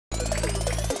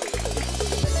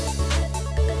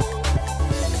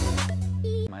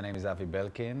is Avi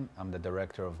Belkin. I'm the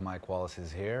director of WALLACE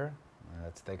is Here.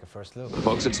 Let's take a first look.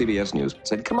 Folks at CBS News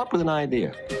said, come up with an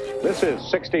idea. This is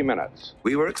 60 Minutes.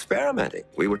 We were experimenting.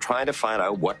 We were trying to find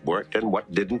out what worked and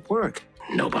what didn't work.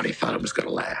 Nobody thought it was going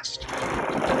to last.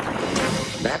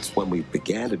 That's when we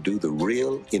began to do the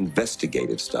real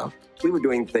investigative stuff. We were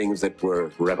doing things that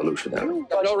were revolutionary.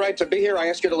 No right to be here. I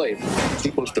ask you to leave.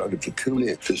 People started to tune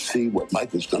in to see what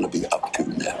Mike was going to be up to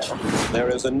next. There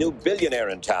is a new billionaire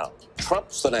in town.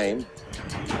 Trump's the name.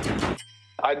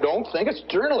 I don't think it's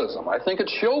journalism. I think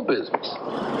it's show business.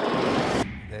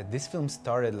 This film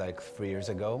started like 3 years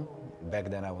ago. Back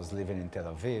then I was living in Tel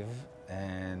Aviv,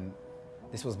 and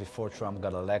this was before Trump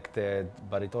got elected,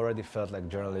 but it already felt like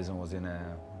journalism was in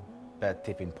a bad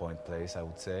tipping point place, I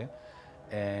would say.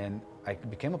 And I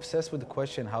became obsessed with the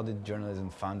question, how did journalism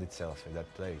find itself in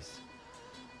that place?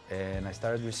 And I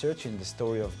started researching the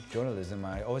story of journalism.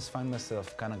 I always find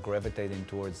myself kind of gravitating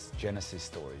towards Genesis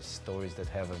stories, stories that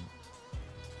have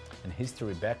an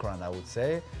history background, I would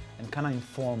say, and kind of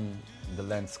inform the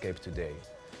landscape today.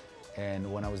 And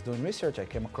when I was doing research, I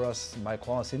came across Mike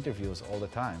Wallace interviews all the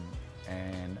time.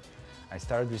 And I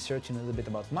started researching a little bit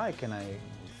about Mike, and I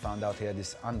found out he had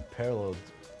this unparalleled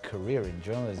career in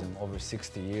journalism, over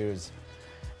 60 years,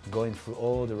 going through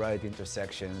all the right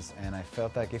intersections. And I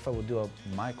felt like if I would do a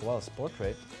Mike Wallace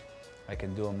portrait, I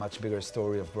can do a much bigger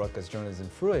story of broadcast journalism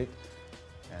through it.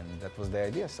 And that was the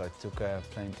idea, so I took a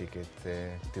plane ticket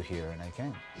to here, and I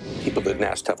came. People didn't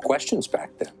ask tough questions back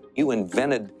then. You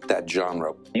invented that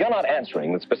genre. You're not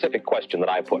answering the specific question that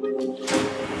I put.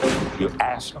 You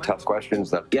ask tough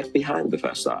questions that get behind the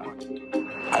facade.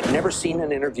 I've never seen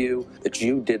an interview that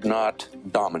you did not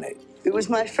dominate. It was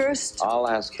my first. I'll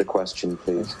ask the question,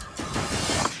 please.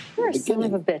 You're a son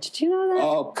of a bitch. Do you know that?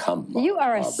 Oh, come on, You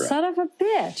are a Barbara. son of a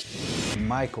bitch.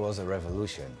 Mike was a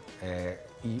revolution.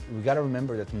 We gotta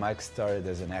remember that Mike started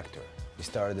as an actor. He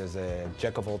started as a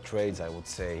jack of all trades, I would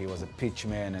say. He was a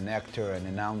pitchman, an actor, an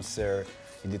announcer.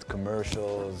 He did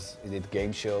commercials, he did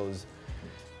game shows.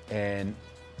 And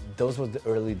those were the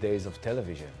early days of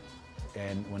television.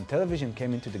 And when television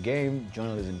came into the game,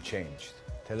 journalism changed.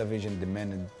 Television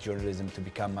demanded journalism to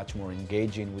become much more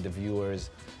engaging with the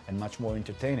viewers and much more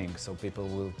entertaining, so people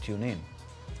will tune in.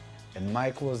 And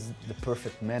Mike was the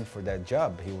perfect man for that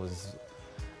job. He was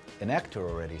an actor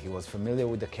already. He was familiar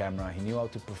with the camera. He knew how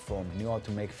to perform. He knew how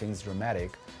to make things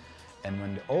dramatic. And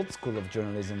when the old school of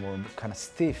journalism were kind of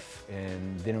stiff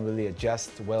and didn't really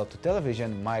adjust well to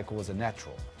television, Mike was a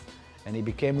natural. And he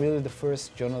became really the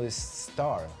first journalist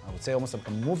star, I would say almost like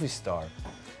a movie star,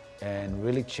 and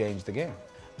really changed the game.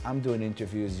 I'm doing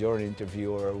interviews, you're an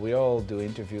interviewer, we all do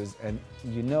interviews, and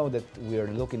you know that we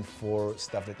are looking for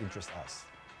stuff that interests us.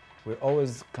 We're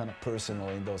always kind of personal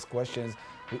in those questions.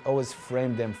 We always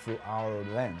frame them through our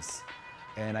lens.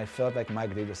 And I felt like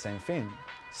Mike did the same thing.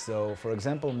 So, for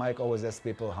example, Mike always asks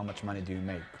people, how much money do you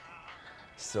make?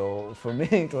 So for me,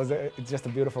 it's just a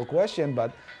beautiful question,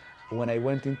 but when I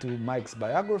went into Mike's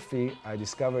biography, I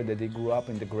discovered that he grew up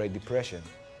in the Great Depression.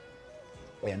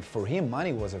 And for him,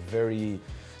 money was a very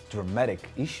dramatic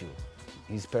issue.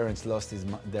 His parents lost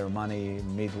their money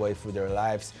midway through their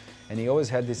lives, and he always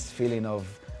had this feeling of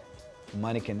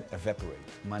money can evaporate,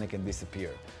 money can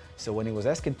disappear. So when he was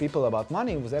asking people about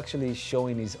money, he was actually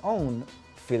showing his own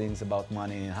feelings about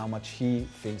money and how much he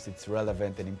thinks it's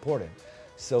relevant and important.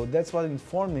 So that's what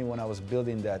informed me when I was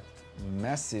building that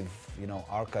massive,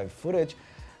 archive footage.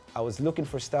 I was looking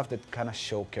for stuff that kind of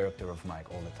show character of Mike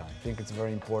all the time. I think it's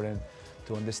very important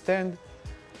to understand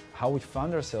how we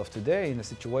found ourselves today in a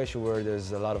situation where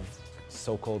there's a lot of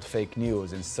so-called fake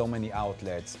news and so many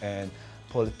outlets, and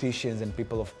politicians and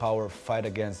people of power fight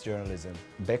against journalism.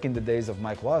 Back in the days of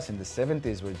Mike Wallace in the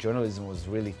 70s, where journalism was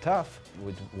really tough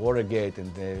with Watergate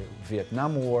and the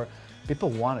Vietnam War, people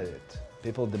wanted it.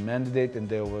 People demanded it, and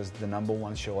there was the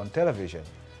 #1 show on television.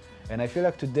 And I feel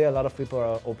like today a lot of people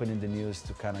are opening the news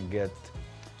to kind of get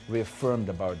reaffirmed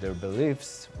about their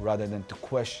beliefs rather than to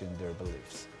question their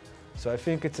beliefs. So I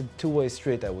think it's a two-way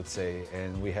street, I would say,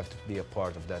 and we have to be a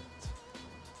part of that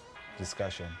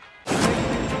discussion.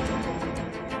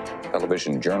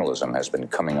 Television journalism has been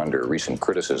coming under recent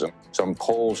criticism. Some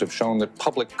polls have shown that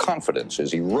public confidence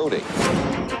is eroding.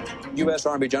 U.S.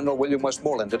 Army General William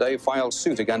Westmoreland today filed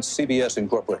suit against CBS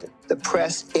Incorporated. The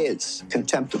press is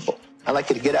contemptible. I'd like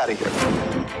you to get out of here.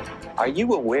 Are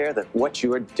you aware that what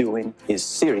you're doing is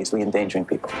seriously endangering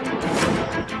people?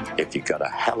 If you got a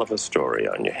hell of a story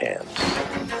on your hands,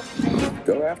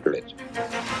 Go after it.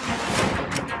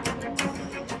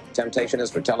 Temptation is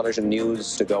for television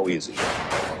news to go easy.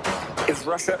 is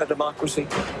Russia a democracy?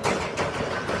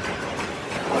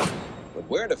 What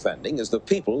we're defending is the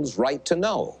people's right to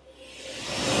know.